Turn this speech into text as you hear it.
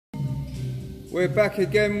We're back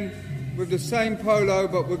again with the same Polo,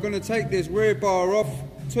 but we're going to take this rear bar off.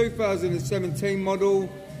 2017 model.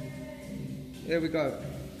 There we go.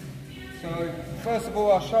 So first of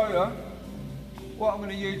all, I'll show you what I'm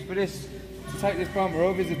going to use for this, to take this bumper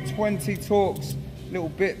off, is a 20 Torx little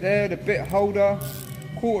bit there, the bit holder,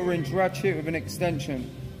 1/4 inch ratchet with an extension.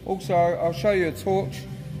 Also, I'll show you a torch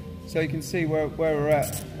so you can see where we're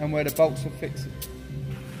at and where the bolts are fixed.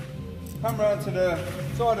 Come round to the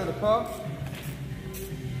side of the car,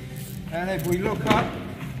 and if we look up,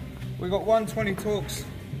 we've got 120 Torx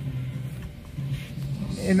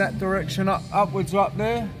in that direction, upwards up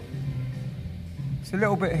there. It's a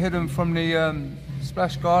little bit hidden from the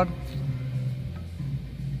splash guard.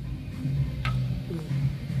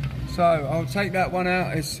 So I'll take that one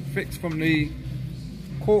out. It's fixed from the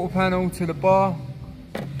quarter panel to the bar.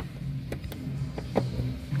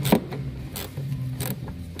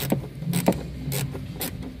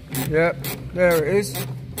 Yep, there it is.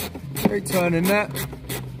 Returning that.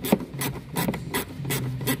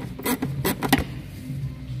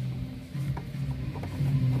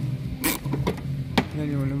 Then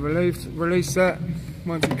you want to release that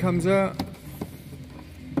once it comes out.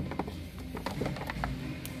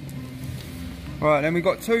 Right, then we've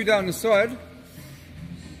got two down the side.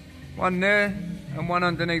 One there and one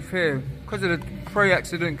underneath here. Because of the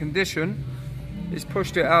pre-accident condition, it's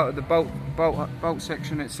pushed it out of the bolt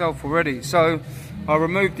section itself already. So I'll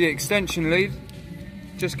remove the extension lead,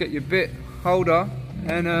 just get your bit holder,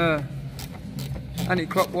 and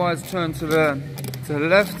anti-clockwise turn to the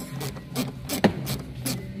left.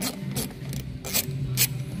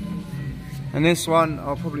 And this one,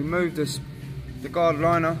 I'll probably move the guard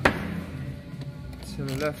liner to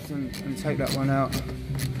the left and take that one out.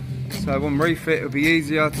 So when refit, it'll be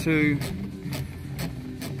easier to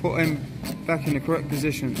put him back in the correct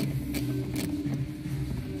position.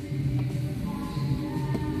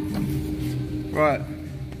 Right,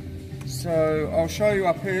 so I'll show you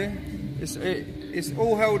up here. It's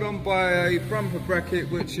all held on by a bumper bracket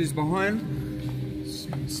which is behind.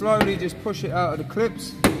 Slowly just push it out of the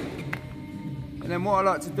clips. And then what I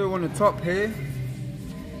like to do on the top here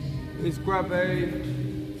is grab a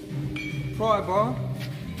pry bar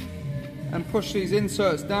and push these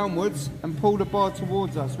inserts downwards and pull the bar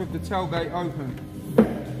towards us with the tailgate open.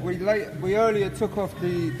 We earlier took off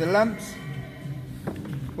the lamps,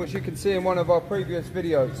 which you can see in one of our previous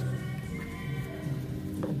videos.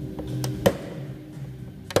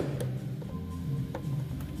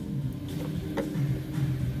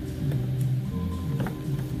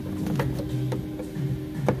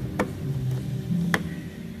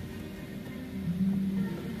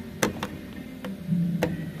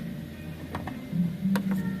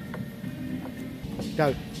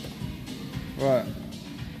 Go. Right,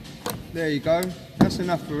 there you go, that's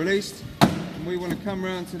enough for released. And we want to come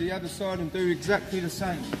around to the other side and do exactly the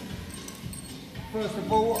same. First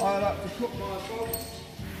of all, I like to put my bolts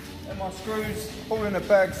and my screws all in a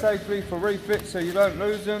bag safely for refit so you don't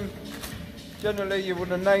lose them. Generally you want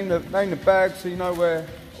to name the bag so you know where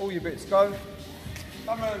all your bits go.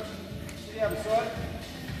 Come around to the other side.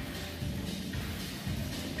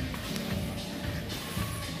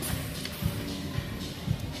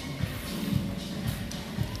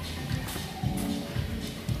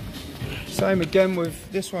 Same again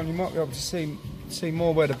with this one. You might be able to see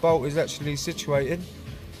more where the bolt is actually situated.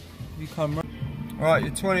 You come right,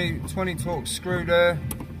 your 20 Torx screw there.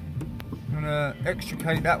 I'm gonna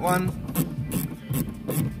extricate that one,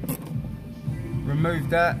 remove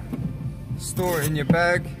that, store it in your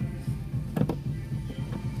bag,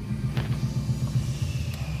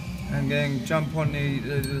 and then jump on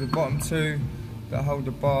the bottom two that hold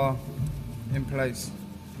the bar in place.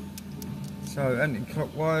 So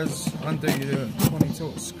anti-clockwise, undo your 20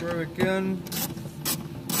 Torx screw again.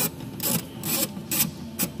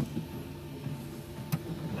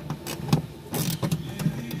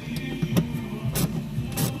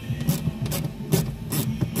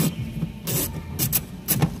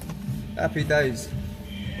 Happy days.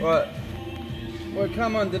 Right, we'll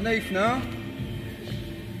come underneath now,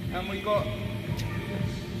 and we got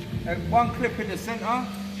one clip in the centre,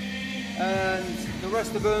 and the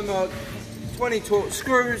rest of them are 20 Torx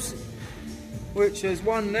screws, which is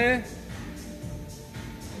one there,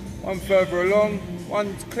 one further along,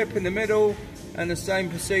 one clip in the middle, and the same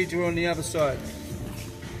procedure on the other side.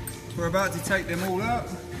 We're about to take them all out.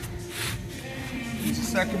 Just a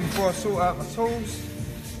second before I sort out my tools.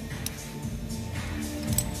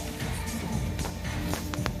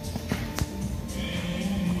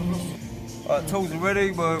 Right, tools are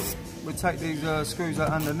ready. We'll take these screws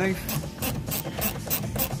out underneath.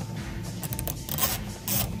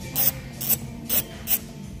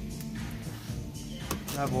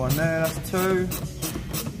 Another one there, that's 2.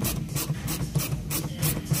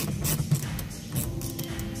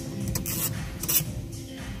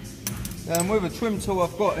 And with a trim tool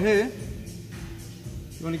I've got here,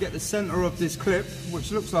 you want to get the centre of this clip,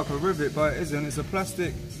 which looks like a rivet but it isn't, it's a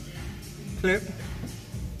plastic clip.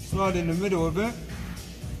 Slide in the middle of it,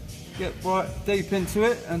 get right deep into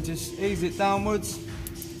it and just ease it downwards.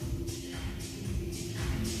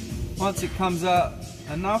 Once it comes out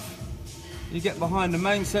enough, you get behind the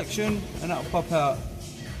main section and that'll pop out.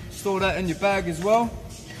 Store that in your bag as well.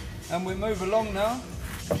 And we move along now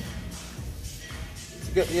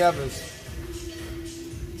to get the others.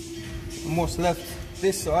 And what's left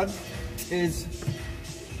this side is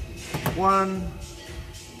 1,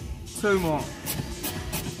 2 more.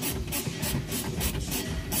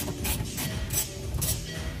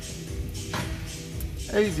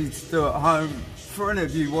 Easy to do at home for any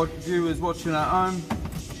of you viewers watching at home.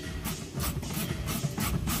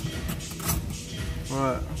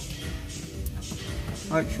 Right.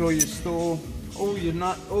 Make sure you store all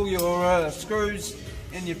your screws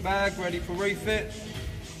in your bag, ready for refit.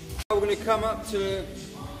 We're going to come up to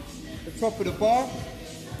the top of the bar,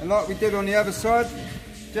 and like we did on the other side,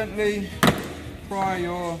 gently pry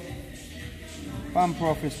your bumper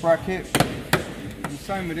off this bracket. And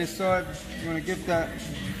same with this side, you want to give that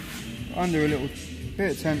under a little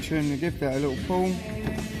bit of tension and give that a little pull.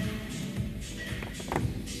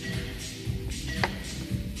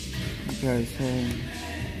 Okay, so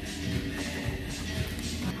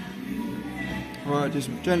right, just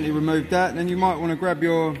gently remove that. Then you might want to grab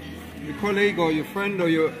your colleague or your friend or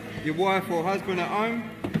your wife or husband at home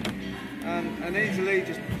and easily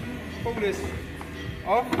just pull this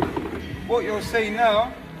off. What you'll see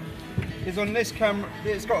now is on this camera,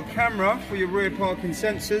 it's got a camera for your rear parking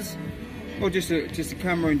sensors, or just a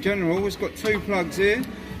camera in general. It's got 2 plugs here.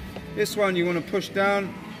 This one you want to push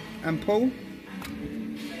down and pull.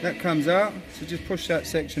 That comes out, so just push that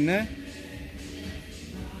section there.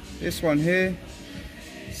 This one here,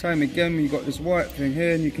 same again, you've got this white thing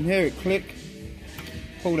here and you can hear it click.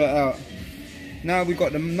 Pull that out. Now we've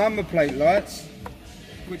got the number plate lights,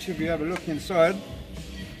 which if you have a look inside,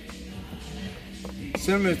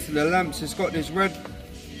 similar to the lamps, it's got this red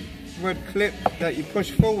clip that you push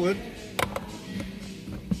forward.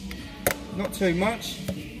 Not too much.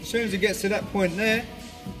 As soon as it gets to that point there,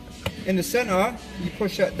 in the centre, you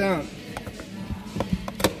push that down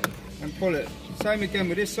and pull it. Same again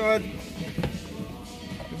with this side.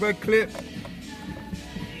 The red clip,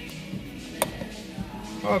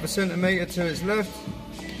 1/2 centimetre to its left.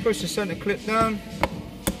 Push the centre clip down.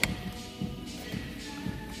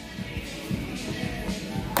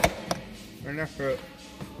 And that's it.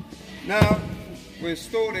 Now we'll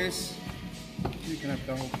store this. You can have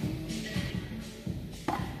the whole thing.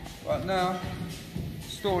 Right now,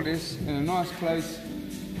 store this in a nice place.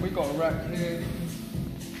 We've got a rack here.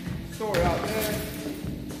 Store it out there.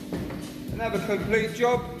 And have a complete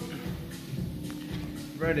job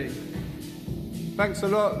ready. Thanks a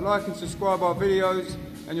lot. Like and subscribe our videos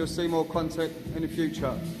and you'll see more content in the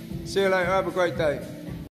future. See you later. Have a great day.